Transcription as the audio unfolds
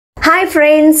Hi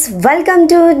friends, welcome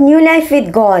to New Life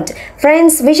with God.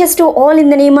 Friends, wishes to all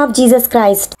in the name of Jesus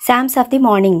Christ. Psalms of the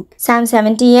morning. Psalm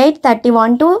 78,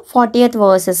 31 to 40th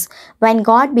verses. When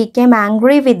God became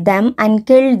angry with them and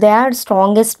killed their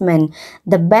strongest men,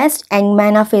 the best young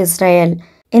men of Israel.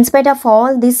 In spite of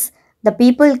all this, the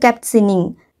people kept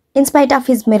sinning. In spite of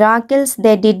his miracles,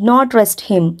 they did not trust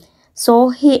him. So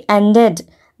he ended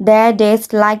their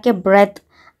days like a breath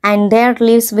and their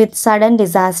lives with sudden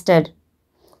disaster.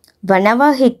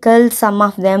 Whenever he killed some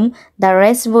of them, the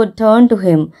rest would turn to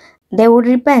him. They would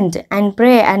repent and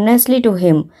pray earnestly to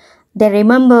him. They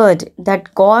remembered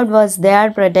that God was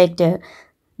their protector,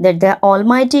 that the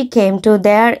Almighty came to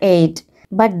their aid.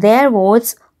 But their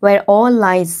words were all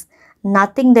lies.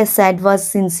 Nothing they said was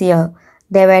sincere.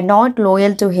 They were not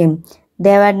loyal to him.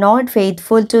 They were not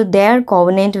faithful to their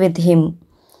covenant with him.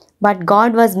 But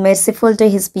God was merciful to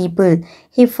his people.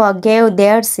 He forgave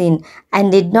their sin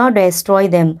and did not destroy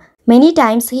them. Many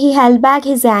times he held back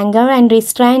his anger and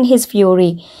restrained his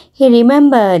fury. He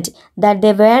remembered that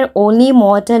they were only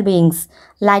mortal beings,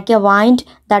 like a wind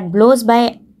that blows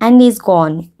by and is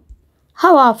gone.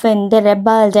 How often they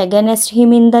rebelled against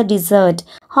him in the desert.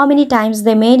 How many times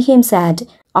they made him sad.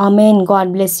 Amen.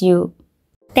 God bless you.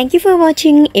 Thank you for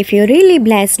watching. If you're really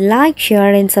blessed, like,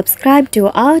 share and subscribe to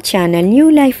our channel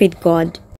New Life with God.